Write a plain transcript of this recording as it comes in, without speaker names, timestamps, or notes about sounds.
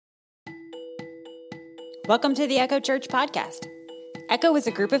Welcome to the Echo Church podcast. Echo is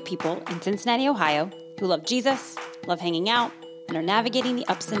a group of people in Cincinnati, Ohio, who love Jesus, love hanging out, and are navigating the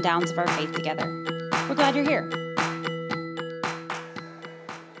ups and downs of our faith together. We're glad you're here.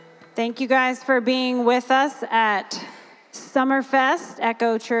 Thank you guys for being with us at Summerfest,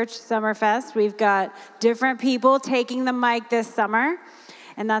 Echo Church Summerfest. We've got different people taking the mic this summer,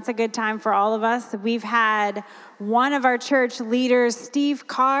 and that's a good time for all of us. We've had one of our church leaders, Steve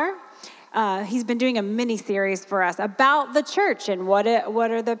Carr. He's been doing a miniseries for us about the church and what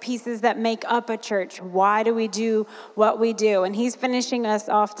are the pieces that make up a church. Why do we do what we do? And he's finishing us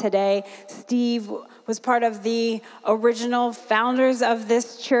off today. Steve was part of the original founders of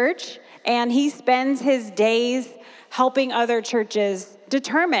this church, and he spends his days helping other churches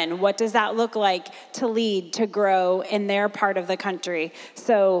determine what does that look like to lead, to grow in their part of the country.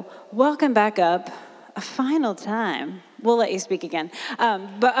 So welcome back up a final time. We'll let you speak again,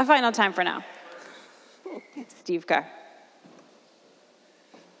 but a final time for now. Steve Carr.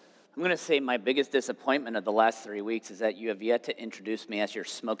 I'm going to say my biggest disappointment of the last 3 weeks is that you have yet to introduce me as your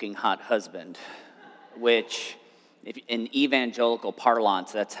smoking hot husband, which in evangelical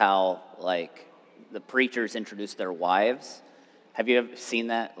parlance, that's how, the preachers introduce their wives. Have you ever seen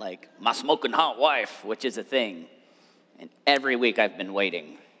that? My smoking hot wife, which is a thing. And every week I've been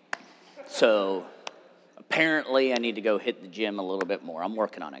waiting. So apparently I need to go hit the gym a little bit more. I'm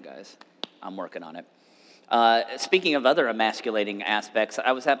working on it, guys. I'm working on it. Speaking of other emasculating aspects,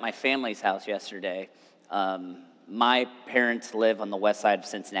 I was at my family's house yesterday. My parents live on the west side of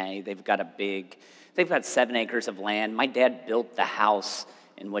Cincinnati. They've got 7 acres of land. My dad built the house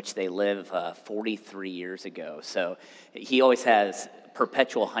in which they live 43 years ago. So he always has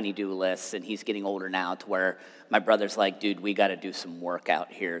perpetual honey-do lists, and he's getting older now to where my brother's like, dude, we got to do some work out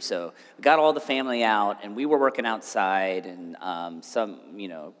here. So we got all the family out, and we were working outside, and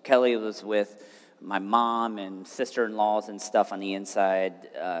Kelly was with my mom and sister-in-laws and stuff on the inside,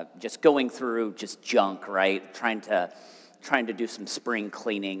 just going through just junk, right? Trying to do some spring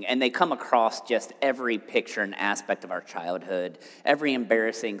cleaning, and they come across just every picture and aspect of our childhood, every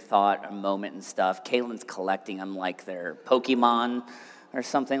embarrassing thought or moment and stuff. Kaylin's collecting them like they're Pokemon or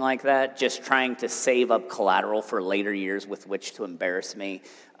something like that, just trying to save up collateral for later years with which to embarrass me.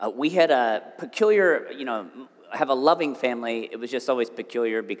 We had a peculiar, have a loving family. It was just always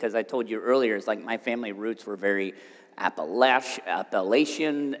peculiar because I told you earlier, it's like my family roots were very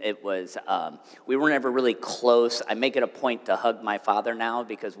Appalachian. It was, we were never really close. I make it a point to hug my father now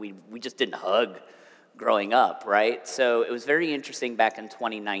because we just didn't hug growing up, right? So it was very interesting back in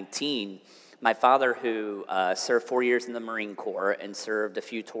 2019. My father, who served 4 years in the Marine Corps and served a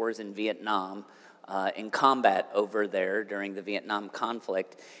few tours in Vietnam, in combat over there during the Vietnam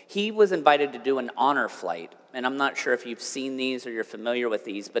conflict, he was invited to do an honor flight. And I'm not sure if you've seen these or you're familiar with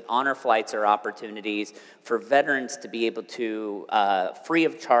these, but honor flights are opportunities for veterans to be able to, free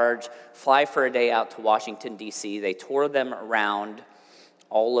of charge, fly for a day out to Washington, D.C. They tour them around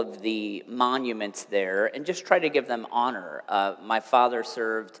all of the monuments there and just try to give them honor. My father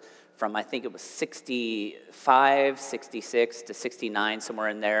served from, I think it was 65, 66 to 69, somewhere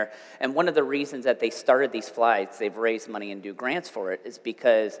in there. And one of the reasons that they started these flights, they've raised money and do grants for it, is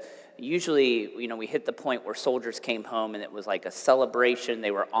because usually, we hit the point where soldiers came home and it was like a celebration.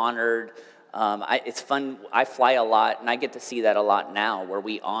 They were honored. It's fun. I fly a lot, and I get to see that a lot now, where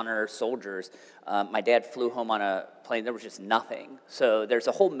we honor soldiers. My dad flew home on a plane. There was just nothing. So there's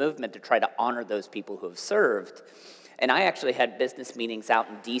a whole movement to try to honor those people who have served. And I actually had business meetings out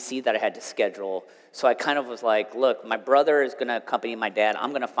in D.C. that I had to schedule. So I kind of was like, look, my brother is going to accompany my dad.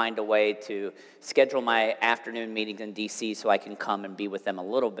 I'm going to find a way to schedule my afternoon meetings in D.C. so I can come and be with them a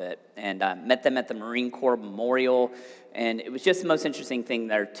little bit. And met them at the Marine Corps Memorial. And it was just the most interesting thing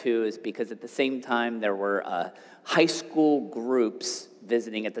there, too, is because at the same time there were high school groups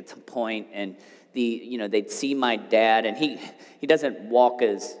visiting at the point, and they'd see my dad, and he doesn't walk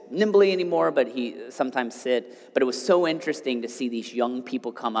as nimbly anymore, but he sometimes sit. But it was so interesting to see these young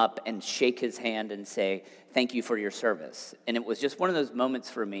people come up and shake his hand and say, thank you for your service. And it was just one of those moments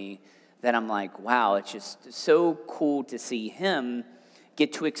for me that I'm like, wow, it's just so cool to see him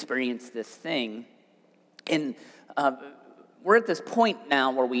get to experience this thing. And we're at this point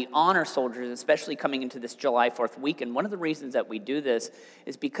now where we honor soldiers, especially coming into this July 4th week. And one of the reasons that we do this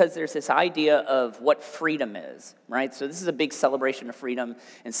is because there's this idea of what freedom is, right? So this is a big celebration of freedom,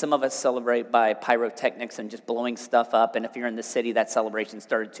 and some of us celebrate by pyrotechnics and just blowing stuff up. And if you're in the city, that celebration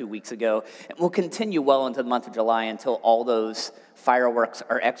started 2 weeks ago. And will continue well into the month of July until all those fireworks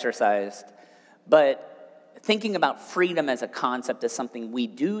are exercised. But thinking about freedom as a concept is something we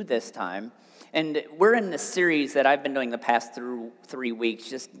do this time. And we're in this series that I've been doing the past 3 weeks,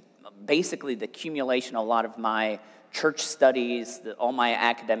 just basically the accumulation of a lot of my church studies, all my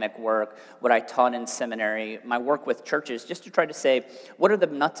academic work, what I taught in seminary, my work with churches, just to try to say, what are the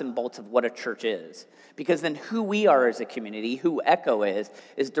nuts and bolts of what a church is? Because then who we are as a community, who Echo is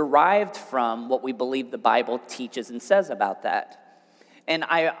derived from what we believe the Bible teaches and says about that. And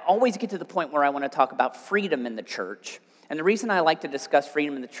I always get to the point where I want to talk about freedom in the church. And the reason I like to discuss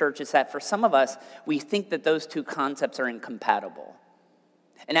freedom in the church is that for some of us, we think that those two concepts are incompatible.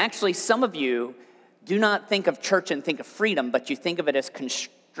 And actually, some of you do not think of church and think of freedom, but you think of it as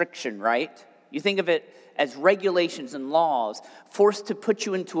constriction, right? You think of it as regulations and laws forced to put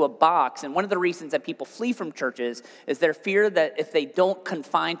you into a box. And one of the reasons that people flee from churches is their fear that if they don't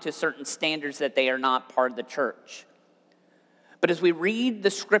confine to certain standards, that they are not part of the church. But as we read the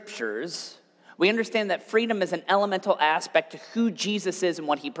scriptures, we understand that freedom is an elemental aspect to who Jesus is and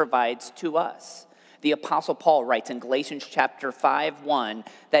what he provides to us. The Apostle Paul writes in Galatians chapter 5:1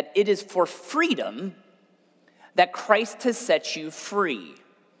 that it is for freedom that Christ has set you free.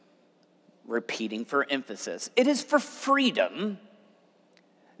 Repeating for emphasis, it is for freedom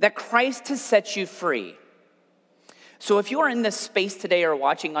that Christ has set you free. So if you are in this space today or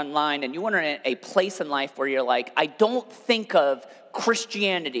watching online and you are in a place in life where you're like, I don't think of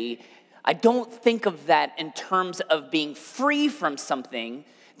Christianity, I don't think of that in terms of being free from something,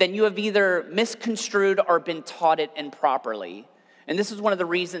 then you have either misconstrued or been taught it improperly. And this is one of the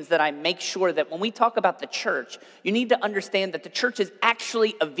reasons that I make sure that when we talk about the church, you need to understand that the church is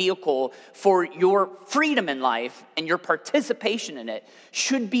actually a vehicle for your freedom in life, and your participation in it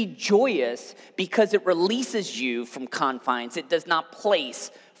should be joyous because it releases you from confines. It does not place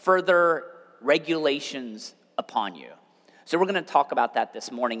further regulations upon you. So we're going to talk about that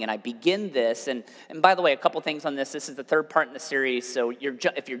this morning, and I begin this, and by the way, a couple things on this. This is the third part in the series, so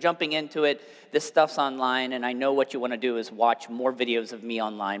if you're jumping into it, this stuff's online, and I know what you want to do is watch more videos of me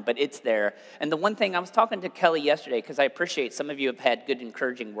online, but it's there. And the one thing, I was talking to Kelly yesterday, because I appreciate some of you have had good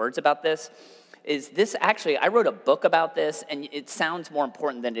encouraging words about this, is this actually, I wrote a book about this, and it sounds more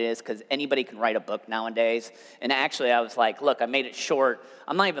important than it is because anybody can write a book nowadays. And actually, I was like, look, I made it short.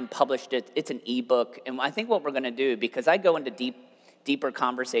 I'm not even published it. It's an ebook. And I think what we're going to do, because I go into deeper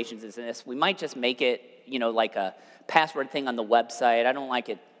conversations in this, we might just make it, like a password thing on the website. I don't like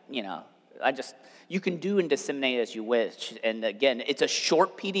it, you can do and disseminate as you wish. And again, it's a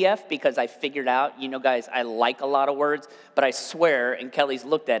short PDF because I figured out, guys, I like a lot of words, but I swear, and Kelly's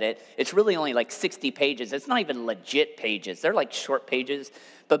looked at it, it's really only like 60 pages. It's not even legit pages. They're like short pages.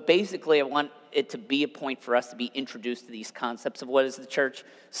 But basically, I want it to be a point for us to be introduced to these concepts of what is the church.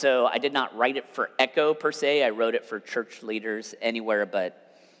 So I did not write it for Echo per se. I wrote it for church leaders anywhere,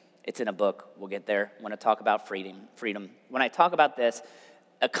 but it's in a book. We'll get there. I want to talk about freedom. When I talk about this,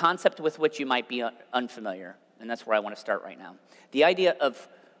 a concept with which you might be unfamiliar, and that's where I want to start right now. The idea of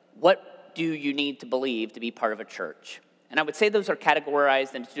what do you need to believe to be part of a church? And I would say those are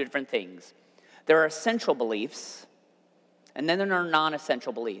categorized into two different things. There are essential beliefs, and then there are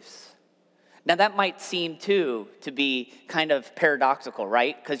non-essential beliefs. Now that might seem to be kind of paradoxical,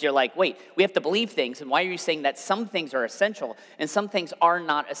 right? Because you're like, wait, we have to believe things, and why are you saying that some things are essential and some things are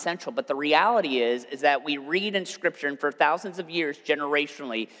not essential? But the reality is that we read in Scripture, and for thousands of years,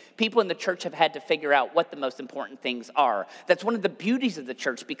 generationally, people in the church have had to figure out what the most important things are. That's one of the beauties of the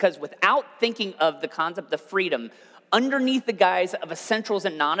church, because without thinking of the concept of freedom underneath the guise of essentials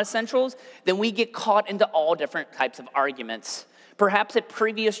and non-essentials, then we get caught into all different types of arguments. Perhaps at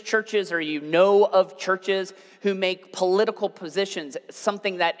previous churches, or of churches who make political positions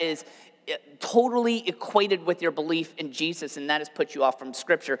something that is totally equated with your belief in Jesus, and that has put you off from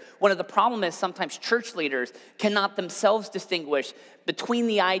Scripture. One of the problems is sometimes church leaders cannot themselves distinguish between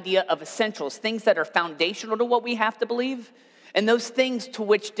the idea of essentials, things that are foundational to what we have to believe, and those things to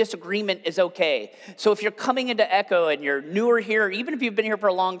which disagreement is okay. So if you're coming into Echo and you're newer here, even if you've been here for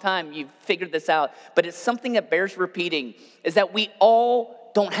a long time, you've figured this out, but it's something that bears repeating, is that we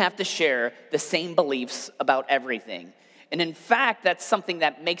all don't have to share the same beliefs about everything. And in fact, that's something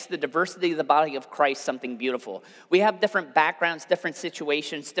that makes the diversity of the body of Christ something beautiful. We have different backgrounds, different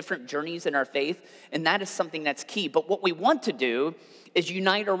situations, different journeys in our faith, and that is something that's key. But what we want to do is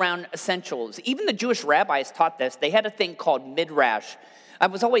unite around essentials. Even the Jewish rabbis taught this. They had a thing called midrash. I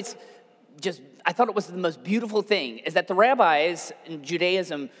thought it was the most beautiful thing, is that the rabbis in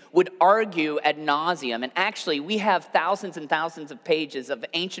Judaism would argue ad nauseum. And actually, we have thousands and thousands of pages of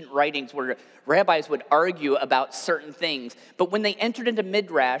ancient writings where rabbis would argue about certain things. But when they entered into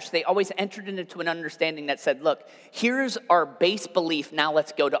midrash, they always entered into an understanding that said, look, here's our base belief, now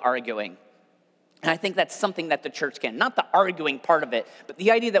let's go to arguing. And I think that's something that the church can. Not the arguing part of it, but the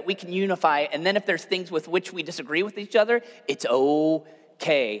idea that we can unify, and then if there's things with which we disagree with each other, it's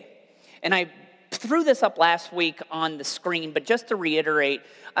okay. And I threw this up last week on the screen, but just to reiterate,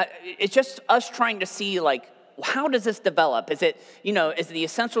 it's just us trying to see, like, how does this develop? Is it, is the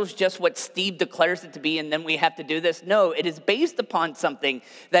essentials just what Steve declares it to be and then we have to do this? No, it is based upon something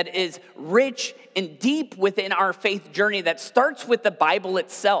that is rich and deep within our faith journey that starts with the Bible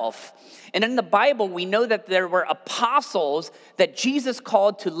itself. And in the Bible, we know that there were apostles that Jesus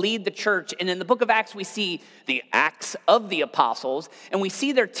called to lead the church. And in the book of Acts, we see the Acts of the Apostles, and we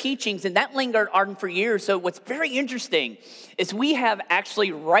see their teachings, and that lingered on for years. So what's very interesting is we have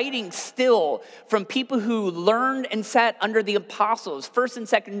actually writing still from people who learned and sat under the apostles, first and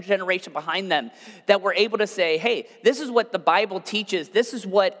second generation behind them, that were able to say, hey, this is what the Bible teaches. This is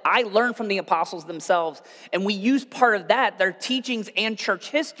what I learned from the apostles themselves. And we use part of that, their teachings and church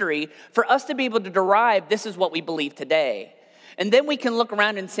history, for us to be able to derive this is what we believe today. And then we can look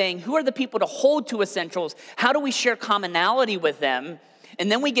around and saying, who are the people to hold to essentials? How do we share commonality with them?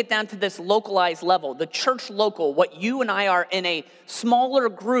 And then we get down to this localized level, the church local, what you and I are in a smaller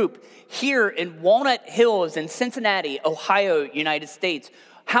group here in Walnut Hills in Cincinnati, Ohio, United States.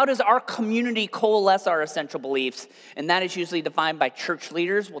 How does our community coalesce our essential beliefs? And that is usually defined by church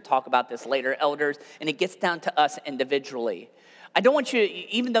leaders. We'll talk about this later, elders. And it gets down to us individually. I don't want you,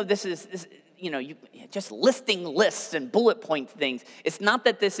 even though this is you just listing lists and bullet point things. It's not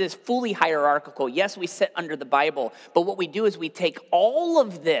that this is fully hierarchical. Yes, we sit under the Bible, but what we do is we take all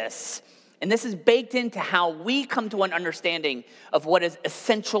of this, and this is baked into how we come to an understanding of what is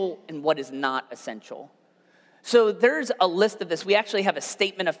essential and what is not essential. So there's a list of this. We actually have a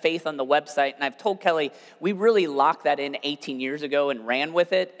statement of faith on the website, and I've told Kelly we really locked that in 18 years ago and ran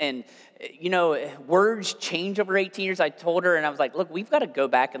with it. And, words change over 18 years. I told her, and I was like, look, we've got to go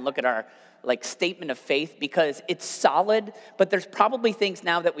back and look at our statement of faith because it's solid, but there's probably things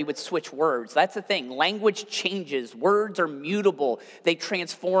now that we would switch words. That's the thing. Language changes. Words are mutable. They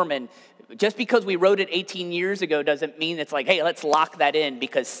transform, and just because we wrote it 18 years ago doesn't mean it's like, hey, let's lock that in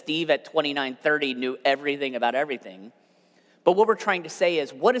because Steve at 29:30 knew everything about everything. But what we're trying to say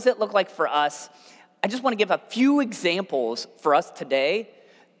is, what does it look like for us? I just want to give a few examples for us today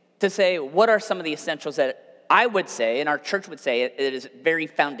to say, what are some of the essentials that I would say, and our church would say, it is very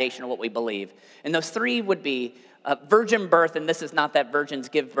foundational what we believe. And those three would be virgin birth, and this is not that virgins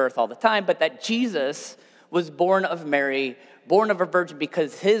give birth all the time, but that Jesus was born of Mary, born of a virgin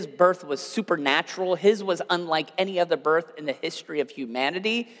because his birth was supernatural. His was unlike any other birth in the history of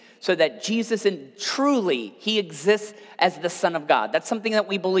humanity, so that Jesus, and truly, he exists as the Son of God. That's something that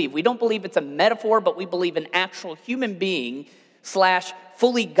we believe. We don't believe it's a metaphor, but we believe an actual human being /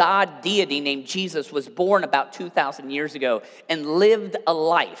 fully God deity named Jesus was born about 2,000 years ago and lived a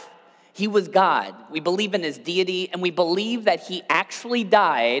life. He was God. We believe in his deity, and we believe that he actually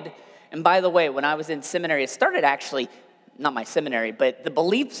died. And by the way, when I was in seminary, it started actually, not my seminary, but the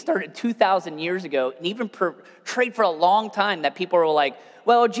belief started 2,000 years ago, and even portrayed for a long time that people were like,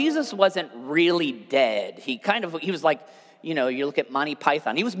 well, Jesus wasn't really dead. He was like, you look at Monty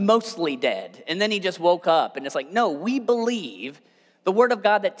Python, he was mostly dead, and then he just woke up, and it's like, no, we believe the word of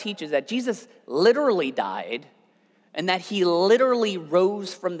God that teaches that Jesus literally died, and that he literally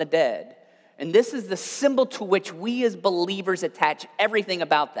rose from the dead. And this is the symbol to which we as believers attach everything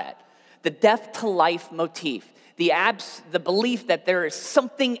about that. The death to life motif, the belief that there is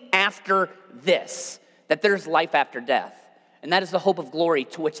something after this, that there's life after death. And that is the hope of glory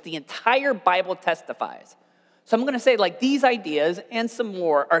to which the entire Bible testifies. So I'm going to say, these ideas and some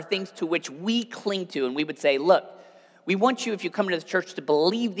more are things to which we cling to. And we would say, look, we want you, if you come into the church, to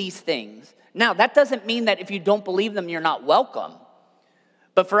believe these things. Now, that doesn't mean that if you don't believe them, you're not welcome.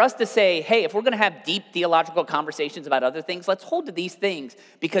 But for us to say, hey, if we're going to have deep theological conversations about other things, let's hold to these things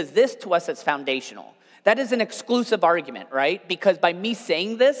because this to us is foundational. That is an exclusive argument, right? Because by me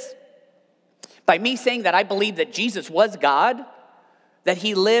saying this, by me saying that I believe that Jesus was God, that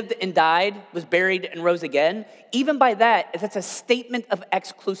he lived and died, was buried and rose again, even by that, that's a statement of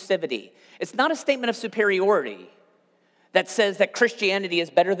exclusivity. It's not a statement of superiority that says that Christianity is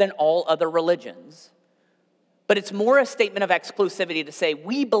better than all other religions. But it's more a statement of exclusivity to say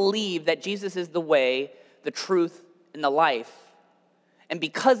we believe that Jesus is the way, the truth, and the life. And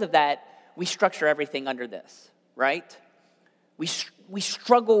because of that, we structure everything under this, right? We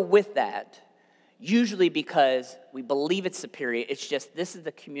struggle with that, usually because we believe it's superior. It's just this is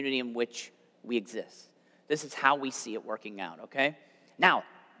the community in which we exist. This is how we see it working out, okay? Now,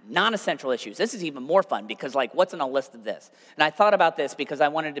 non-essential issues. This is even more fun because, what's on a list of this? And I thought about this because I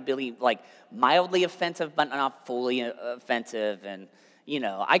wanted to be, mildly offensive, but not fully offensive. And,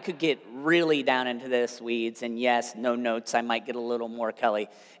 I could get really down into this weeds, and yes, no notes, I might get a little more Kelly.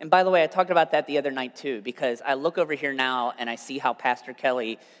 And by the way, I talked about that the other night too, because I look over here now and I see how Pastor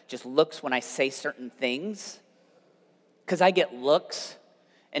Kelly just looks when I say certain things, because I get looks,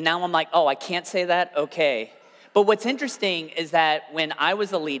 and now I'm like, oh, I can't say that? Okay. But what's interesting is that when I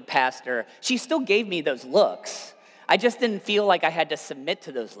was the lead pastor, she still gave me those looks. I just didn't feel like I had to submit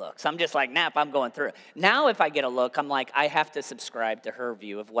to those looks. I'm just like, nap, I'm going through it. Now if I get a look, I'm like, I have to subscribe to her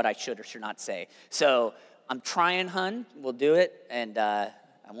view of what I should or should not say. So I'm trying, hun. We'll do it, and I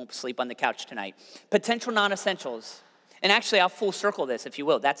won't sleep on the couch tonight. Potential non-essentials. And actually, I'll full circle this, if you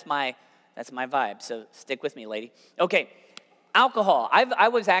will. That's my vibe, so stick with me, lady. Okay. Alcohol. I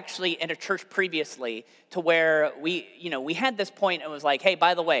was actually in a church previously to where we had this point. It was like, hey,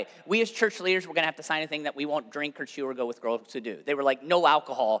 by the way, we as church leaders, we're going to have to sign a thing that we won't drink or chew or go with girls who do. They were like, no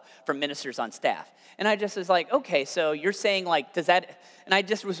alcohol for ministers on staff. And I just was like, okay, so you're saying like, does that, and I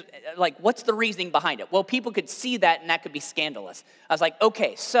just was like, what's the reasoning behind it? Well, people could see that and that could be scandalous. I was like,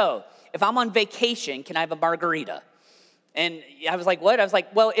 okay, so if I'm on vacation, can I have a margarita? And I was like, what? I was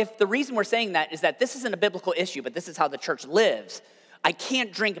like, well, if the reason we're saying that is that this isn't a biblical issue, but this is how the church lives, I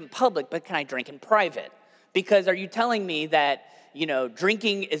can't drink in public, but can I drink in private? Because are you telling me that,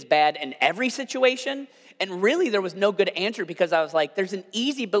 drinking is bad in every situation? And really, there was no good answer because I was like, there's an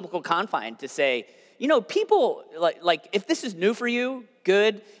easy biblical confine to say, people, like if this is new for you,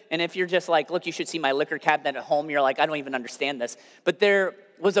 good. And if you're just like, look, you should see my liquor cabinet at home, you're like, I don't even understand this. But there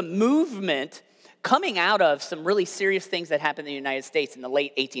was a movement coming out of some really serious things that happened in the United States in the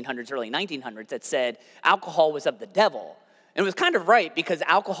late 1800s, early 1900s that said alcohol was of the devil. And it was kind of right because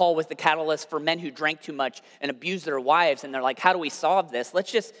alcohol was the catalyst for men who drank too much and abused their wives. And they're like, how do we solve this?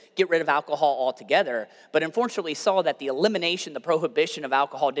 Let's just get rid of alcohol altogether. But unfortunately saw that the elimination, the prohibition of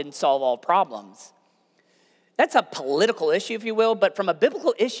alcohol didn't solve all problems. That's a political issue, if you will, but from a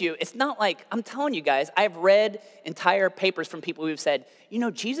biblical issue, it's not like, I'm telling you guys, I've read entire papers from people who've said,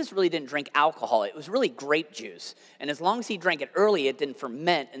 Jesus really didn't drink alcohol. It was really grape juice. And as long as he drank it early, it didn't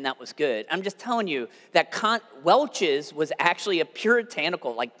ferment, and that was good. I'm just telling you that Welch's was actually a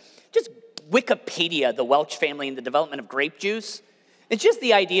puritanical, just Wikipedia, the Welch family and the development of grape juice. It's just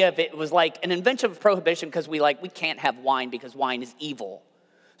the idea of it was like an invention of prohibition because we can't have wine because wine is evil.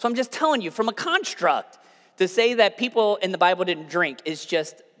 So I'm just telling you, from a construct, to say that people in the Bible didn't drink is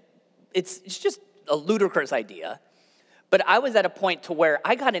just, it's just a ludicrous idea. But I was at a point to where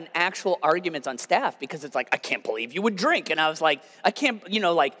I got in actual arguments on staff because it's like, I can't believe you would drink. And I was like, I can't,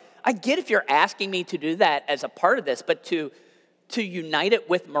 I get if you're asking me to do that as a part of this, but to unite it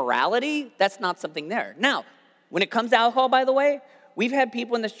with morality, that's not something there. Now, when it comes to alcohol, by the way, we've had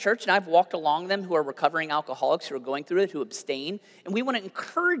people in this church, and I've walked along them who are recovering alcoholics, who are going through it, who abstain, and we want to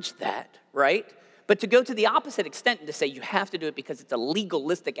encourage that, right? But to go to the opposite extent and to say you have to do it because it's a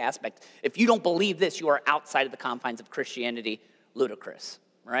legalistic aspect. If you don't believe this, you are outside of the confines of Christianity. Ludicrous,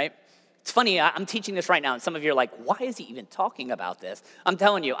 right? It's funny, I'm teaching this right now, and some of you are like, why is he even talking about this? I'm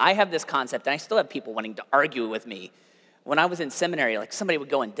telling you, I have this concept, and I still have people wanting to argue with me. When I was in seminary, somebody would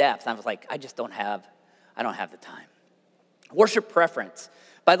go in depth, and I was like, I don't have the time. Worship preference.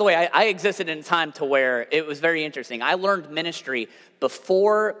 By the way, I existed in a time to where it was very interesting. I learned ministry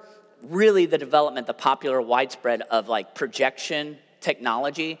before really the development, the popular widespread of projection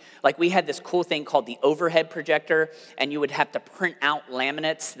technology. We had this cool thing called the overhead projector, and you would have to print out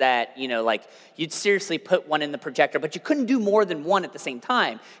laminates that, you'd seriously put one in the projector, but you couldn't do more than one at the same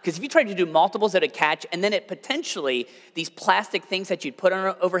time. Because if you tried to do multiples, it would catch, and then it potentially, these plastic things that you'd put on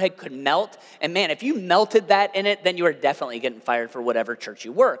an overhead could melt. And man, if you melted that in it, then you were definitely getting fired for whatever church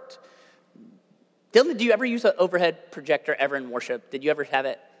you worked. Dylan, did you ever use an overhead projector ever in worship? Did you ever have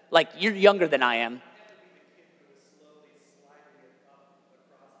it? You're younger than I am.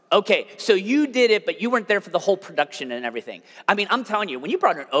 Okay, so you did it, but you weren't there for the whole production and everything. I mean, I'm telling you, when you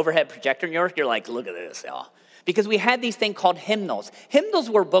brought an overhead projector in York, you're like, look at this, y'all. Because we had these things called hymnals. Hymnals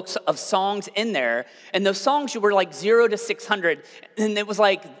were books of songs in there, and those songs were 0 to 600, and it was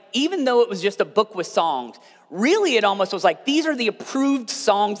even though it was just a book with songs, really it almost was these are the approved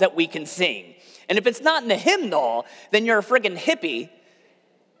songs that we can sing. And if it's not in the hymnal, then you're a friggin' hippie,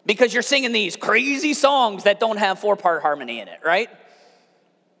 because you're singing these crazy songs that don't have 4-part harmony in it, right?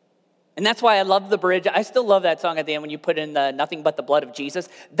 And that's why I love the bridge. I still love that song at the end when you put in the nothing but the blood of Jesus.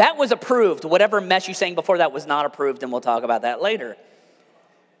 That was approved. Whatever mess you sang before that was not approved, and we'll talk about that later.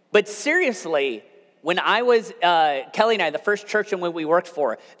 But seriously, when I was, Kelly and I, the first church in which we worked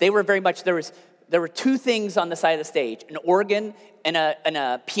for, they were very much, there were 2 things on the side of the stage, an organ and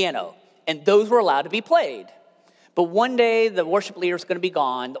a piano. And those were allowed to be played. But one day, the worship leader was going to be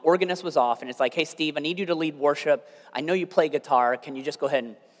gone. The organist was off, and it's like, hey, Steve, I need you to lead worship. I know you play guitar. Can you just go ahead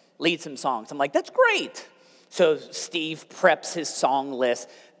and lead some songs? I'm like, that's great. So Steve preps his song list,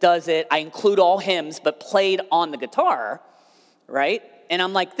 does it. I include all hymns, but played on the guitar, right? And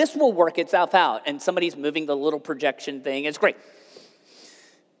I'm like, this will work itself out. And somebody's moving the little projection thing. It's great.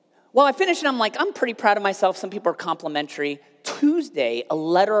 Well, I finished, and I'm like, I'm pretty proud of myself. Some people are complimentary. Tuesday, a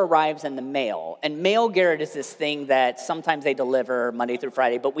letter arrives in the mail. And Mail Garrett is this thing that sometimes they deliver Monday through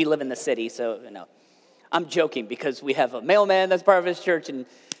Friday, but we live in the city, so, I'm joking because we have a mailman that's part of his church, and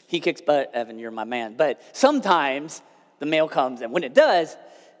he kicks butt. Evan, you're my man. But sometimes the mail comes, and when it does,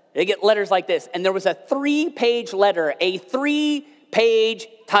 they get letters like this. And there was a 3-page letter, a 3-page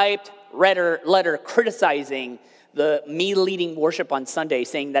typed letter criticizing me leading worship on Sunday,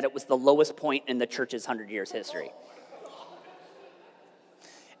 saying that it was the lowest point in the church's 100 years history.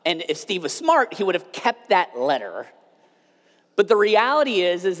 And if Steve was smart, he would have kept that letter. But the reality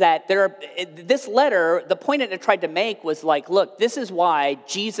is that this letter, the point it tried to make was like, look, this is why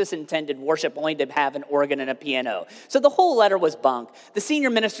Jesus intended worship only to have an organ and a piano. So the whole letter was bunk. The senior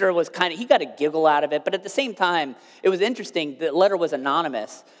minister was he got a giggle out of it, but at the same time, it was interesting. The letter was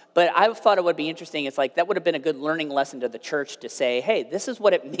anonymous. But I thought it would be interesting. It's like that would have been a good learning lesson to the church to say, hey, this is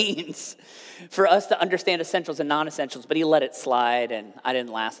what it means for us to understand essentials and non-essentials. But he let it slide, and I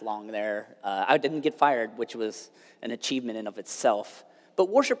didn't last long there. I didn't get fired, which was an achievement in of itself. But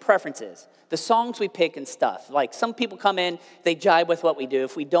worship preferences, the songs we pick and stuff. Like some people come in, they jibe with what we do.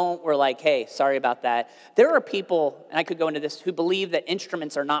 If we don't, we're like, hey, sorry about that. There are people, and I could go into this, who believe that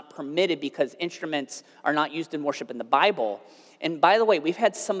instruments are not permitted because instruments are not used in worship in the Bible. And by the way, we've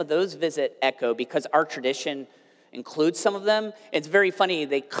had some of those visit Echo because our tradition includes some of them. It's very funny.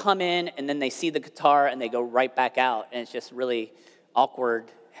 They come in and then they see the guitar and they go right back out. And it's just really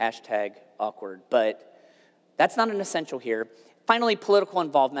awkward, #awkward. But that's not an essential here. Finally, political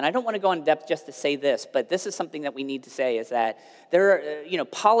involvement. I don't want to go in depth just to say this, but this is something that we need to say is that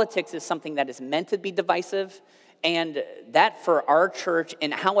politics is something that is meant to be divisive. And that for our church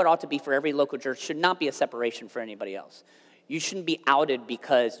and how it ought to be for every local church should not be a separation for anybody else. You shouldn't be outed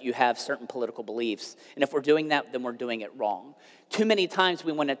because you have certain political beliefs. And if we're doing that, then we're doing it wrong. Too many times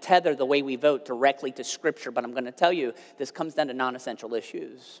we want to tether the way we vote directly to Scripture, but I'm going to tell you, this comes down to non-essential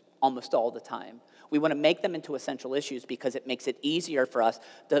issues almost all the time. We want to make them into essential issues because it makes it easier for us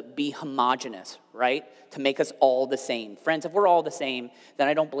to be homogenous, right? To make us all the same. Friends, if we're all the same, then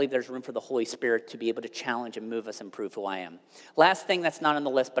I don't believe there's room for the Holy Spirit to be able to challenge and move us and prove who I am. Last thing that's not on the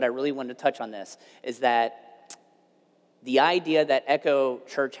list, but I really wanted to touch on this, is that the idea that Echo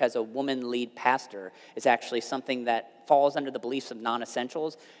Church has a woman lead pastor is actually something that falls under the beliefs of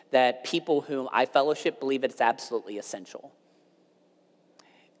non-essentials, that people whom I fellowship believe it's absolutely essential.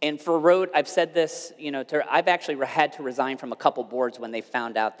 And for Road, I've said this, I've actually had to resign from a couple boards when they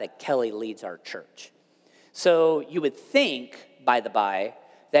found out that Kelly leads our church. So you would think, by the by,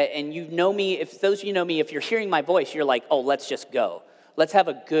 that, and you know me, if those of you know me, if you're hearing my voice, you're like, oh, let's just go. Let's have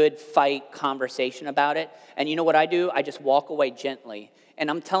a good fight conversation about it. And you know what I do? I just walk away gently. And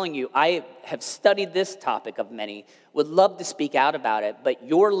I'm telling you, I have studied this topic of many, would love to speak out about it, but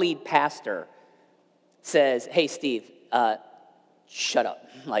your lead pastor says, hey, Steve, shut up.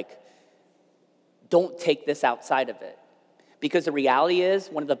 Don't take this outside of it. Because the reality is,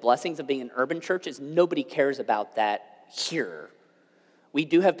 one of the blessings of being an urban church is nobody cares about that here. We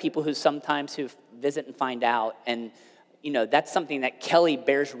do have people who visit and find out, and that's something that Kelly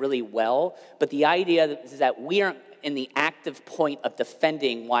bears really well. But the idea is that we aren't in the active point of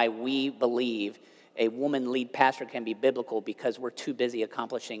defending why we believe a woman lead pastor can be biblical because we're too busy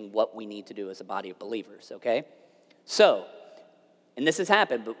accomplishing what we need to do as a body of believers, okay? So, and this has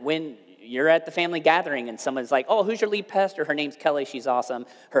happened, but when you're at the family gathering and someone's like, oh, who's your lead pastor? Her name's Kelly, she's awesome.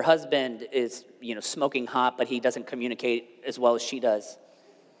 Her husband is, smoking hot, but he doesn't communicate as well as she does.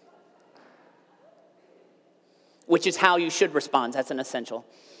 Which is how you should respond. That's an essential.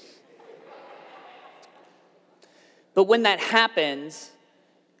 But when that happens,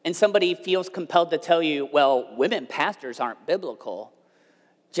 and somebody feels compelled to tell you, well, women pastors aren't biblical,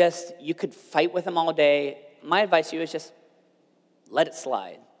 you could fight with them all day. My advice to you is just let it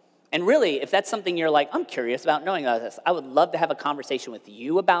slide. And really, if that's something you're like, I'm curious about knowing about this, I would love to have a conversation with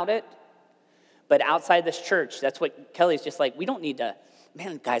you about it. But outside this church, that's what Kelly's just like, we don't need to.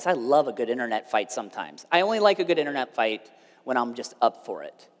 Man, guys, I love a good internet fight sometimes. I only like a good internet fight when I'm just up for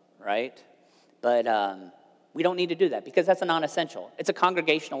it, right? But we don't need to do that because that's a non-essential. It's a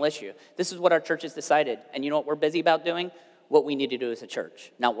congregational issue. This is what our church has decided. And you know what we're busy about doing? What we need to do as a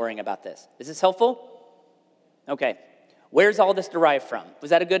church, not worrying about this. Is this helpful? Okay. Where's all this derived from?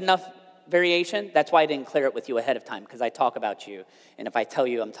 Was that a good enough variation. That's why I didn't clear it with you ahead of time, because I talk about you. And if I tell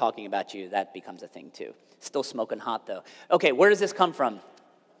you I'm talking about you, that becomes a thing too. Still smoking hot though. Okay, where does this come from?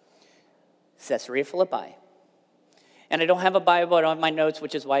 Caesarea Philippi. And I don't have a Bible, I don't have my notes,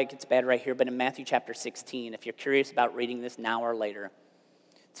 which is why it gets bad right here, but in Matthew chapter 16, if you're curious about reading this now or later,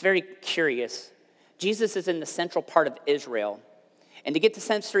 it's very curious. Jesus is in the central part of Israel. And to get to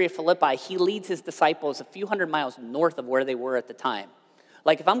Caesarea Philippi, he leads his disciples a few hundred miles north of where they were at the time.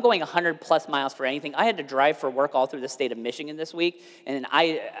 Like if I'm going 100 plus miles for anything, I had to drive for work all through the state of Michigan this week. And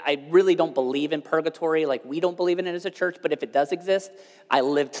I really don't believe in purgatory, like we don't believe in it as a church, but if it does exist, I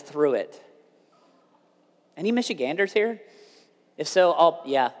lived through it. Any Michiganders here? If so,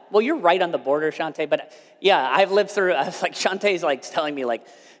 yeah. Well, you're right on the border, Shantae, but yeah, I've lived through, I was like, Shantae's like telling me like,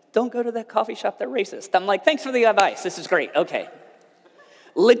 don't go to that coffee shop, they're racist. I'm like, thanks for the advice, this is great, okay.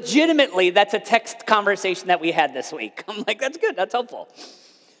 Legitimately, that's a text conversation that we had this week. I'm like, that's good, that's helpful.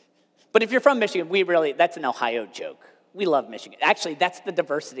 But if you're from Michigan, that's an Ohio joke. We love Michigan. Actually, that's the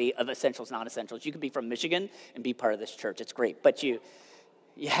diversity of essentials, non-essentials. You can be from Michigan and be part of this church, it's great, but you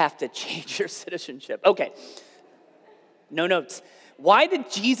have to change your citizenship. Okay, no notes. Why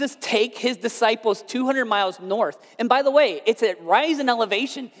did Jesus take his disciples 200 miles north? And by the way, it's a rise in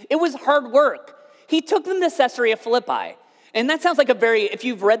elevation. It was hard work. He took them to Caesarea Philippi. And that sounds like if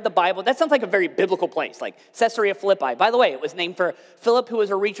you've read the Bible, that sounds like a very biblical place, like Caesarea Philippi. By the way, it was named for Philip, who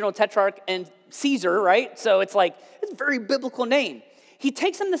was a regional tetrarch, and Caesar, right? So it's a very biblical name. He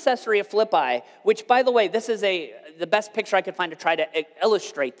takes them to Caesarea Philippi, which, by the way, this is the best picture I could find to try to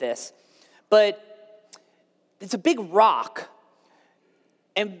illustrate this. But it's a big rock.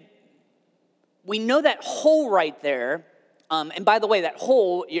 And we know that hole right there. And by the way, that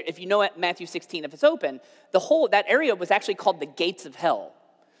hole, if you know at Matthew 16, if it's open, that area was actually called the gates of hell,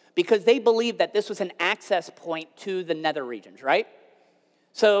 because they believed that this was an access point to the nether regions, right?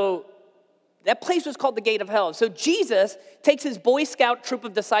 So that place was called the gate of hell. So Jesus takes his Boy Scout troop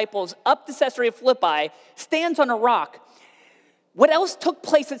of disciples up to Caesarea Philippi, stands on a rock. What else took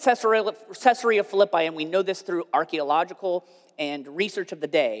place at Caesarea Philippi, and we know this through archaeological and research of the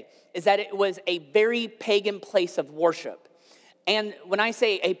day, is that it was a very pagan place of worship. And when I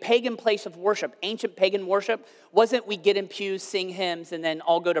say a pagan place of worship, ancient pagan worship wasn't we get in pews, sing hymns, and then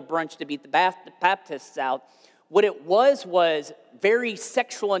all go to brunch to beat the Baptists out. What it was very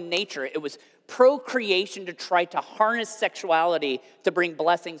sexual in nature. It was procreation to try to harness sexuality to bring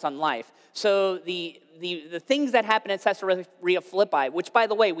blessings on life. So the things that happened at Caesarea Philippi, which by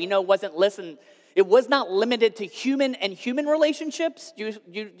the way, we know it was not limited to human and human relationships. Do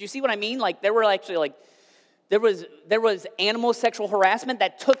you see what I mean? Like there were actually there was animal sexual harassment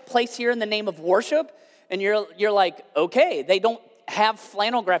that took place here in the name of worship, and you're like, okay, they don't have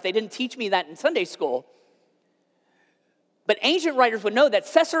flannel graph. They didn't teach me that in Sunday school. But ancient writers would know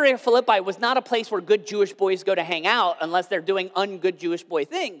that Caesarea Philippi was not a place where good Jewish boys go to hang out unless they're doing ungood Jewish boy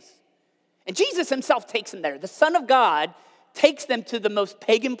things. And Jesus himself takes them there. The Son of God takes them to the most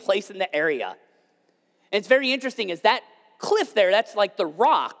pagan place in the area. And it's very interesting, is that cliff there, that's like the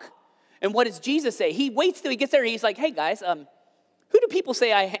rock. And what does Jesus say? He waits till he gets there, and he's like, hey guys, who do people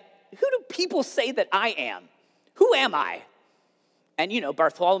say that I am? Who am I? And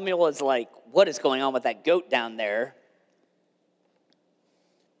Bartholomew was like, what is going on with that goat down there?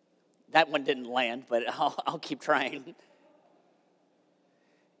 That one didn't land, but I'll keep trying.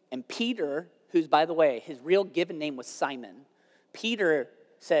 And Peter, who's, by the way, his real given name was Simon, Peter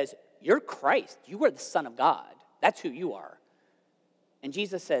says, you're Christ. You are the Son of God. That's who you are. And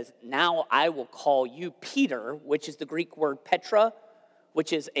Jesus says, now I will call you Peter, which is the Greek word Petra,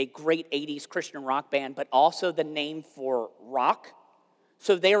 which is a great 80s Christian rock band, but also the name for rock.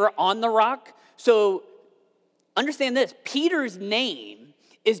 So they were on the rock. So understand this, Peter's name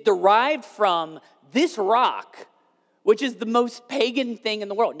is derived from this rock, which is the most pagan thing in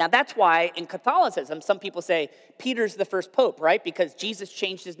the world. Now that's why in Catholicism, some people say Peter's the first pope, right? Because Jesus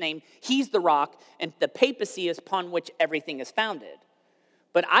changed his name, he's the rock, and the papacy is upon which everything is founded.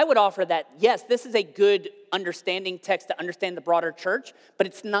 But I would offer that, yes, this is a good understanding text to understand the broader church, but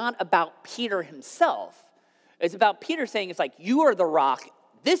it's not about Peter himself. It's about Peter saying, it's like, you are the rock,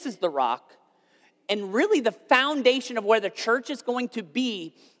 this is the rock, and really the foundation of where the church is going to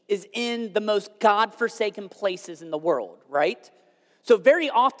be is in the most God-forsaken places in the world, right? So very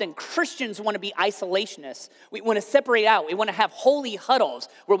often, Christians want to be isolationists. We want to separate out. We want to have holy huddles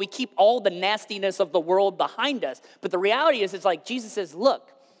where we keep all the nastiness of the world behind us. But the reality is, it's like Jesus says,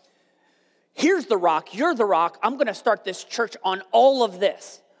 look, here's the rock, you're the rock. I'm going to start this church on all of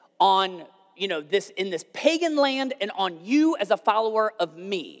this, this in this pagan land and on you as a follower of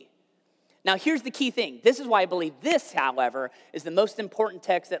me. Now, here's the key thing. This is why I believe this, however, is the most important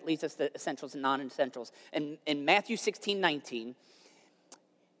text that leads us to essentials and non-essentials. In Matthew 16:19,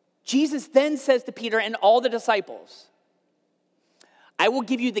 Jesus then says to Peter and all the disciples, I will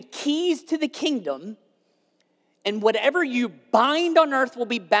give you the keys to the kingdom, and whatever you bind on earth will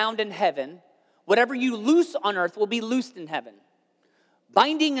be bound in heaven. Whatever you loose on earth will be loosed in heaven.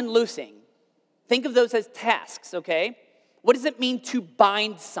 Binding and loosing. Think of those as tasks, okay? What does it mean to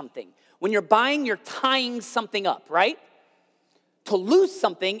bind something? When you're buying, you're tying something up, right? To loose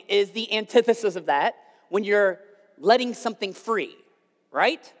something is the antithesis of that, when you're letting something free,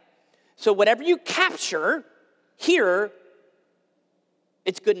 right? So whatever you capture here,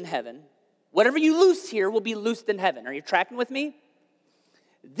 it's good in heaven. Whatever you loose here will be loosed in heaven. Are you tracking with me?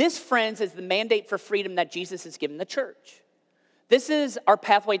 This, friends, is the mandate for freedom that Jesus has given the church. This is our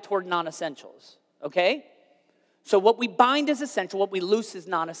pathway toward non-essentials, okay? So what we bind is essential, what we loose is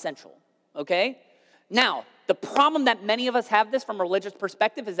non-essential, okay? Now, the problem that many of us have this from a religious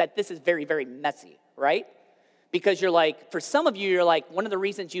perspective is that this is very, very messy, right? Because you're like, for some of you, you're like, one of the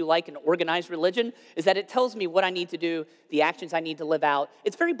reasons you like an organized religion is that it tells me what I need to do, the actions I need to live out.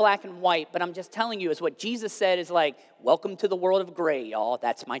 It's very black and white, but I'm just telling you is what Jesus said is like, welcome to the world of gray, y'all.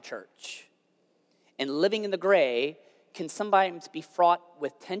 That's my church. And living in the gray can sometimes be fraught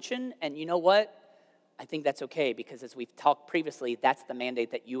with tension, and you know what? I think that's okay, because as we've talked previously, that's the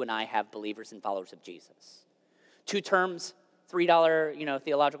mandate that you and I have, believers and followers of Jesus. 2 terms, $3,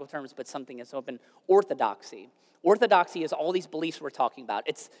 theological terms, but something that's open. Orthodoxy. Orthodoxy is all these beliefs we're talking about.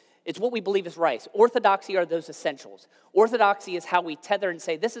 It's what we believe is right. Orthodoxy are those essentials. Orthodoxy is how we tether and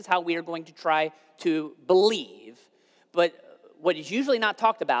say, this is how we are going to try to believe. But what is usually not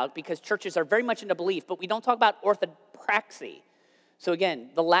talked about, because churches are very much into belief, but we don't talk about orthopraxy. So again,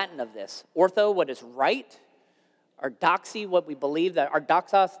 the Latin of this. Ortho, what is right. Our doxy, what we believe. That our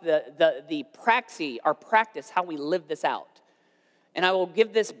doxos, the praxy, our practice, how we live this out. And I will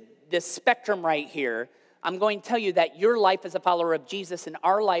give this spectrum right here. I'm going to tell you that your life as a follower of Jesus and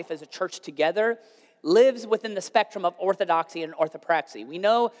our life as a church together lives within the spectrum of orthodoxy and orthopraxy. We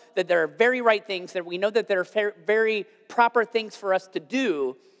know that there are very right things, that we know that there are very proper things for us to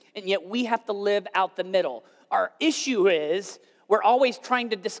do, and yet we have to live out the middle. Our issue is we're always trying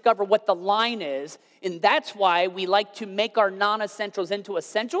to discover what the line is, and that's why we like to make our non-essentials into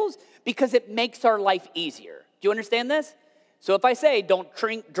essentials, because it makes our life easier. Do you understand this? So if I say don't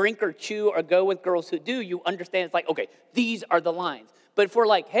drink or chew or go with girls who do, you understand it's like, okay, these are the lines. But if we're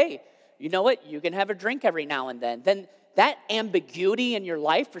like, hey, you know what? You can have a drink every now and then that ambiguity in your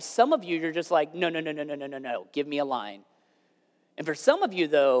life, for some of you, you're just like, no, give me a line. And for some of you,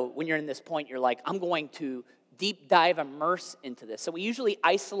 though, when you're in this point, you're like, I'm going to deep dive, immerse into this. So we usually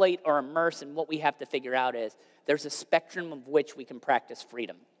isolate or immerse, and what we have to figure out is there's a spectrum of which we can practice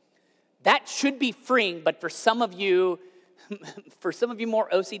freedom. That should be freeing, but for some of you more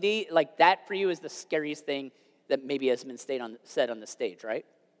OCD, like that for you is the scariest thing that maybe has been said on the stage, right?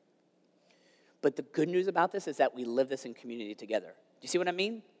 But the good news about this is that we live this in community together. Do you see what I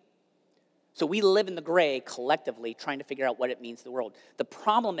mean? So we live in the gray collectively, trying to figure out what it means to the world. The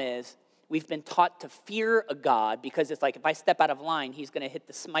problem is we've been taught to fear a God, because it's like if I step out of line, he's going to hit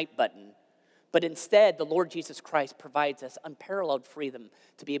the smite button. But instead, the Lord Jesus Christ provides us unparalleled freedom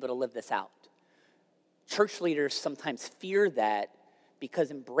to be able to live this out. Church leaders sometimes fear that,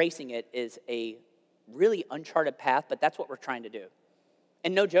 because embracing it is a really uncharted path, but that's what we're trying to do.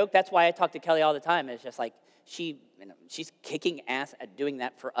 And no joke, that's why I talk to Kelly all the time. It's just like she's kicking ass at doing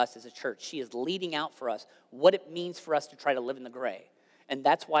that for us as a church. She is leading out for us what it means for us to try to live in the gray. And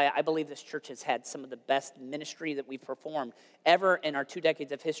that's why I believe this church has had some of the best ministry that we've performed ever in our 2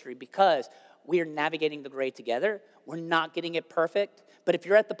 decades of history, because we are navigating the gray together. We're not getting it perfect. But if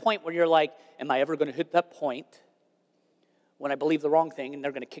you're at the point where you're like, am I ever going to hit that point when I believe the wrong thing and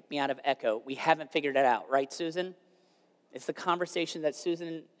they're going to kick me out of Echo? We haven't figured it out, right, Susan? It's the conversation that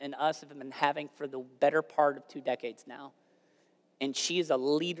Susan and us have been having for the better part of 2 decades now. And she is a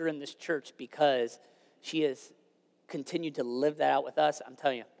leader in this church because she has continued to live that out with us. I'm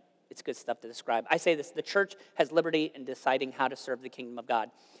telling you, it's good stuff to describe. I say this, the church has liberty in deciding how to serve the kingdom of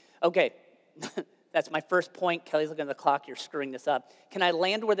God. Okay, that's my first point. Kelly's looking at the clock. You're screwing this up. Can I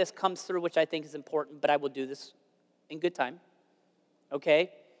land where this comes through, which I think is important, but I will do this in good time.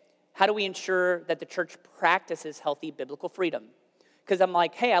 Okay? How do we ensure that the church practices healthy biblical freedom? Because I'm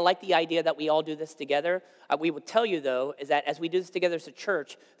like, hey, I like the idea that we all do this together. We will tell you, though, is that as we do this together as a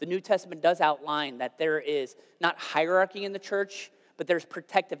church, the New Testament does outline that there is not hierarchy in the church, but there's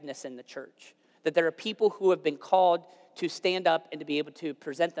protectiveness in the church. That there are people who have been called to stand up and to be able to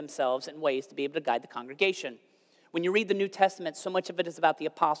present themselves in ways to be able to guide the congregation. When you read the New Testament, so much of it is about the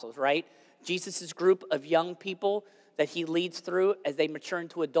apostles, right? Jesus' group of young people that he leads through as they mature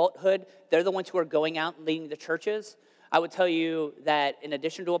into adulthood, they're the ones who are going out and leading the churches. I would tell you that in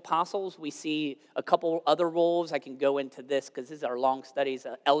addition to apostles, we see a couple other roles. I can go into this because these are long studies.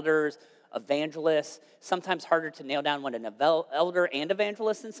 Elders, evangelists, sometimes harder to nail down what an elder and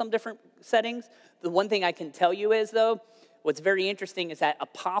evangelist in some different settings. The one thing I can tell you is, though, what's very interesting is that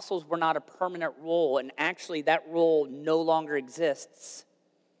apostles were not a permanent role, and actually that role no longer exists.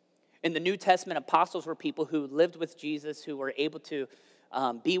 In the New Testament, apostles were people who lived with Jesus, who were able to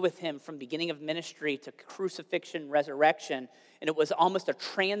be with him from beginning of ministry to crucifixion, resurrection, and it was almost a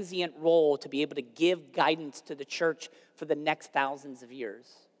transient role to be able to give guidance to the church for the next thousands of years,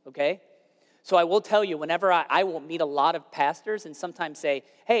 okay? So I will tell you, whenever I will meet a lot of pastors and sometimes say,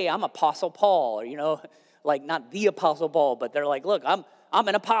 hey, I'm Apostle Paul, or, like not the Apostle Paul, but they're like, look, I'm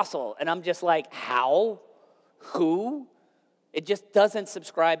an apostle, and I'm just like, how? Who? It just doesn't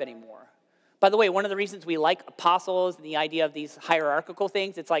subscribe anymore. By the way, one of the reasons we like apostles and the idea of these hierarchical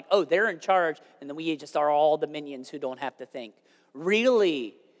things, it's like, oh, they're in charge, and then we just are all the minions who don't have to think.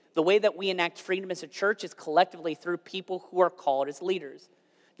 Really, the way that we enact freedom as a church is collectively through people who are called as leaders.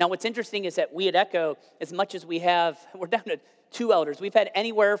 Now, what's interesting is that we at Echo, as much as we're down to 2 elders. We've had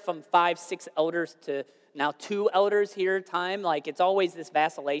anywhere from 5, 6 elders to now 2 elders here at a time. Like, it's always this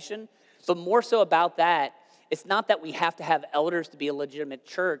vacillation. But more so about that, it's not that we have to have elders to be a legitimate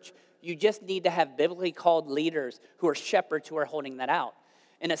church. You just need to have biblically called leaders who are shepherds who are holding that out.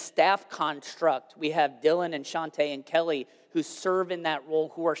 In a staff construct, we have Dylan and Shantae and Kelly who serve in that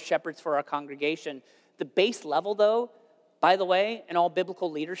role, who are shepherds for our congregation. The base level, though, by the way, in all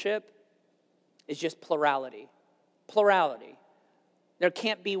biblical leadership, is just plurality. Plurality. There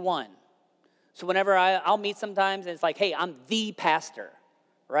can't be one. So whenever I'll meet sometimes, and it's like, hey, I'm the pastor,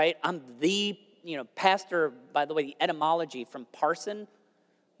 right? I'm the pastor, by the way, the etymology from parson,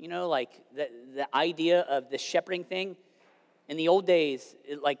 like the idea of the shepherding thing. In the old days,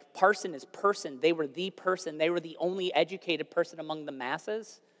 like parson is person. They were the person. They were the only educated person among the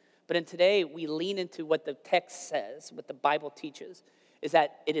masses. But in today, we lean into what the text says, what the Bible teaches, is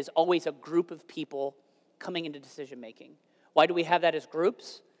that it is always a group of people coming into decision making. Why do we have that as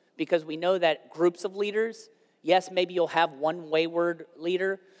groups? Because we know that groups of leaders, yes, maybe you'll have one wayward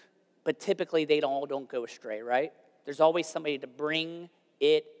leader, but typically they don't go astray, right? There's always somebody to bring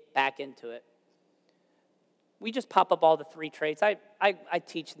it back into it. We just pop up all the 3 traits. I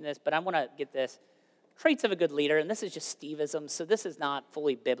teach in this, but I want to get this. Traits of a good leader, and this is just Steveism, so this is not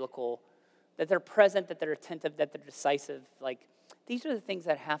fully biblical. That they're present, that they're attentive, that they're decisive. Like, these are the things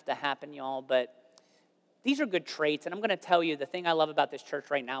that have to happen, y'all, but these are good traits, and I'm going to tell you the thing I love about this church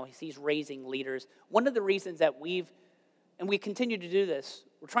right now is he's raising leaders. One of the reasons that we continue to do this,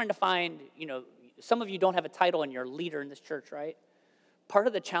 we're trying to find, some of you don't have a title and you're a leader in this church, right? Part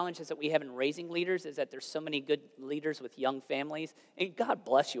of the challenges that we have in raising leaders is that there's so many good leaders with young families, and God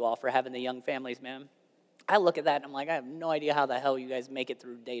bless you all for having the young families, man. I look at that and I'm like, I have no idea how the hell you guys make it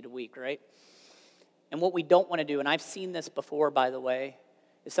through day to week, right? And what we don't want to do, and I've seen this before, by the way,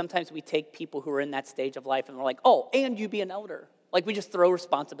 is sometimes we take people who are in that stage of life and we're like, oh, and you be an elder. Like, we just throw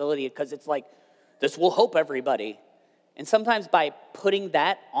responsibility because it's like, this will help everybody. And sometimes by putting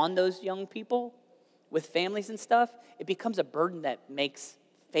that on those young people with families and stuff, it becomes a burden that makes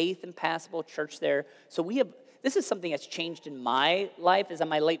faith impassable, church there. So this is something that's changed in my life, as I'm in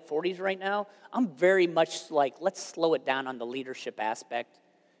my late 40s right now. I'm very much like, let's slow it down on the leadership aspect.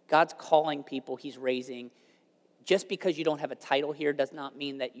 God's calling people, he's raising. Just because you don't have a title here does not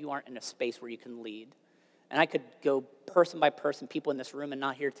mean that you aren't in a space where you can lead. And I could go person by person, people in this room and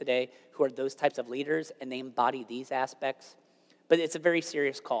not here today, who are those types of leaders, and they embody these aspects. But it's a very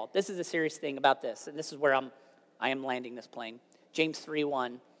serious call. This is a serious thing about this, and this is where I am landing this plane. James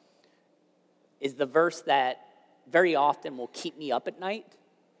 3:1 is the verse that very often will keep me up at night.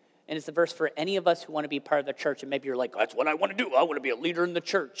 And it's the verse for any of us who want to be part of the church. And maybe you're like, that's what I want to do. I want to be a leader in the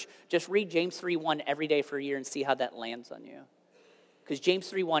church. Just read James 3:1 every day for a year and see how that lands on you. Because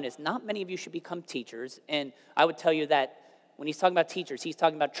James 3:1 is not many of you should become teachers. And I would tell you that when he's talking about teachers, he's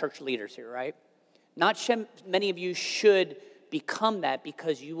talking about church leaders here, right? Not many of you should become that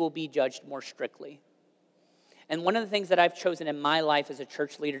because you will be judged more strictly. And one of the things that I've chosen in my life as a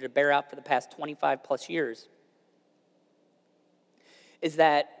church leader to bear out for the past 25 plus years is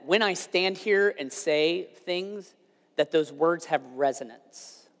that when I stand here and say things, that those words have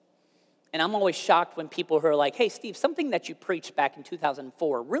resonance. And I'm always shocked when people who are like, hey, Steve, something that you preached back in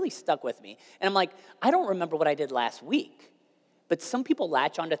 2004 really stuck with me. And I'm like, I don't remember what I did last week. But some people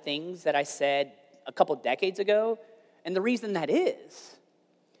latch onto things that I said a couple decades ago. And the reason that is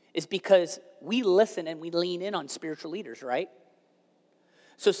because we listen and we lean in on spiritual leaders, right?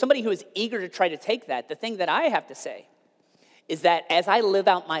 So somebody who is eager to try to take that, the thing that I have to say is that as I live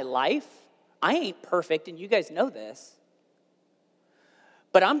out my life, I ain't perfect, and you guys know this.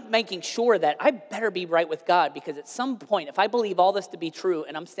 But I'm making sure that I better be right with God, because at some point, if I believe all this to be true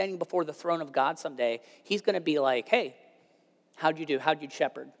and I'm standing before the throne of God someday, he's going to be like, hey, how'd you do? How'd you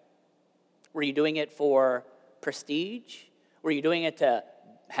shepherd? Were you doing it for prestige? Were you doing it to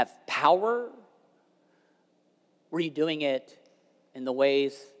have power? Were you doing it in the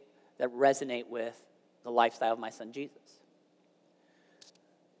ways that resonate with the lifestyle of my son Jesus?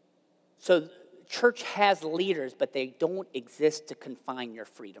 So church has leaders, but they don't exist to confine your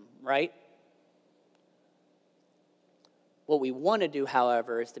freedom, right? What we want to do,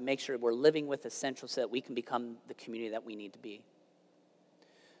 however, is to make sure we're living with essentials so that we can become the community that we need to be.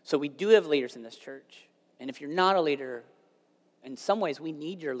 So we do have leaders in this church. And if you're not a leader, in some ways we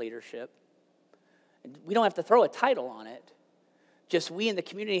need your leadership. We don't have to throw a title on it. Just we in the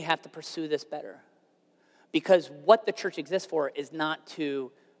community have to pursue this better. Because what the church exists for is not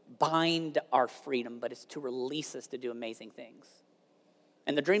to bind our freedom, but it's to release us to do amazing things.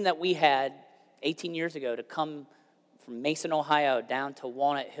 And the dream that we had 18 years ago to come from Mason, Ohio, down to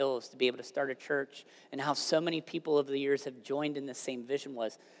Walnut Hills to be able to start a church, and how so many people over the years have joined in the same vision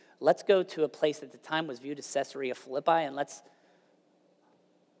was, let's go to a place that at the time was viewed as Caesarea Philippi, and let's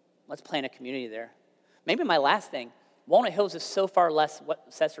plant a community there. Maybe my last thing, Walnut Hills is so far less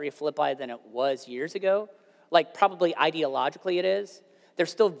Caesarea Philippi than it was years ago. Like probably ideologically it is.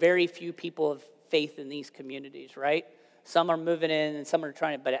 There's still very few people of faith in these communities, right? Some are moving in and some are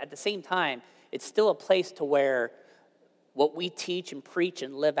trying to, but at the same time, it's still a place to where what we teach and preach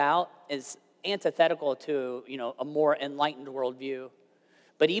and live out is antithetical to, a more enlightened worldview.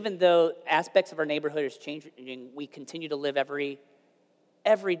 But even though aspects of our neighborhood is changing, we continue to live every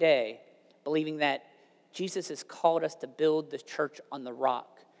day believing that Jesus has called us to build the church on the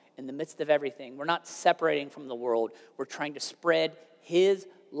rock in the midst of everything. We're not separating from the world. We're trying to spread his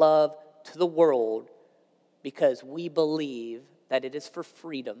love to the world because we believe that it is for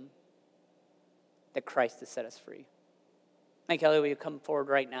freedom that Christ has set us free. Hey, Kelly, will you come forward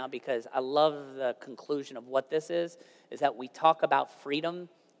right now? Because I love the conclusion of what this is that we talk about freedom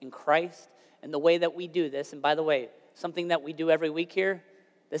in Christ, and the way that we do this, and by the way, something that we do every week here,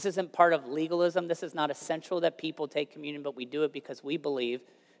 this isn't part of legalism. This is not essential that people take communion, but we do it because we believe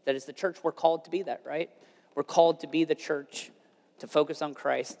that as the church, we're called to be that, right? We're called to be the church, to focus on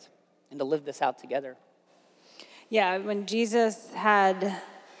Christ, and to live this out together. Yeah, when Jesus had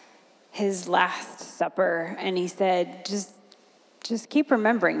his Last Supper and he said, just keep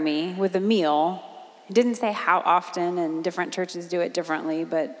remembering me with a meal. He didn't say how often, and different churches do it differently,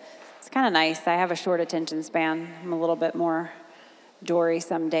 but it's kind of nice. I have a short attention span. I'm a little bit more dory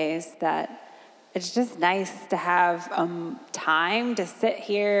some days, that it's just nice to have time to sit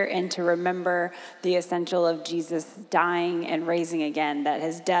here and to remember the essential of Jesus dying and raising again, that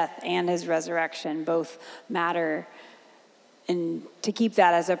his death and his resurrection both matter, and to keep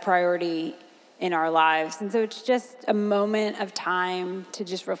that as a priority in our lives. And so it's just a moment of time to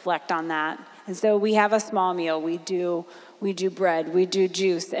just reflect on that. And so we have a small meal. We do bread, we do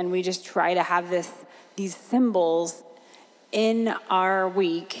juice, and we just try to have these symbols in our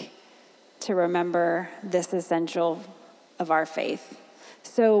week to remember this essential of our faith.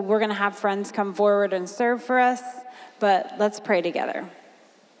 So we're going to have friends come forward and serve for us, but let's pray together.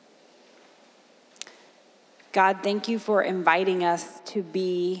 God, thank you for inviting us to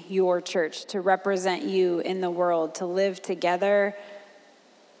be your church, to represent you in the world, to live together,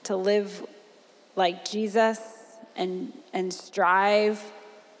 to live like Jesus, and strive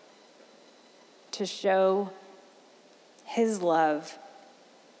to show his love,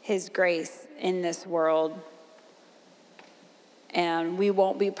 his grace in this world. And we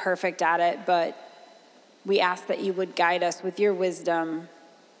won't be perfect at it, but we ask that you would guide us with your wisdom.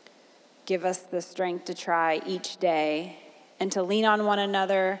 Give us the strength to try each day and to lean on one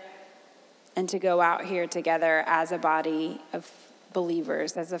another and to go out here together as a body of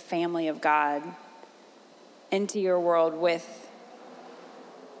believers, as a family of God, into your world with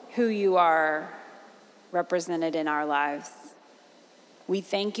who you are represented in our lives. We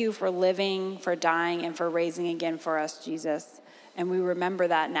thank you for living, for dying, and for raising again for us, Jesus. And we remember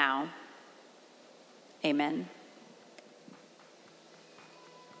that now. Amen.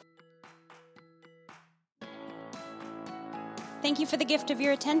 Thank you for the gift of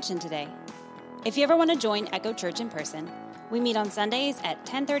your attention today. If you ever want to join Echo Church in person, we meet on Sundays at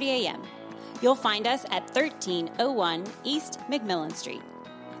 10:30 a.m. You'll find us at 1301 East McMillan Street.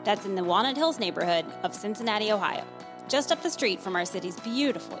 That's in the Walnut Hills neighborhood of Cincinnati, Ohio, just up the street from our city's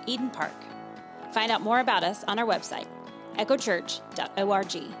beautiful Eden Park. Find out more about us on our website,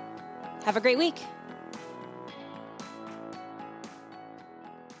 echochurch.org. Have a great week.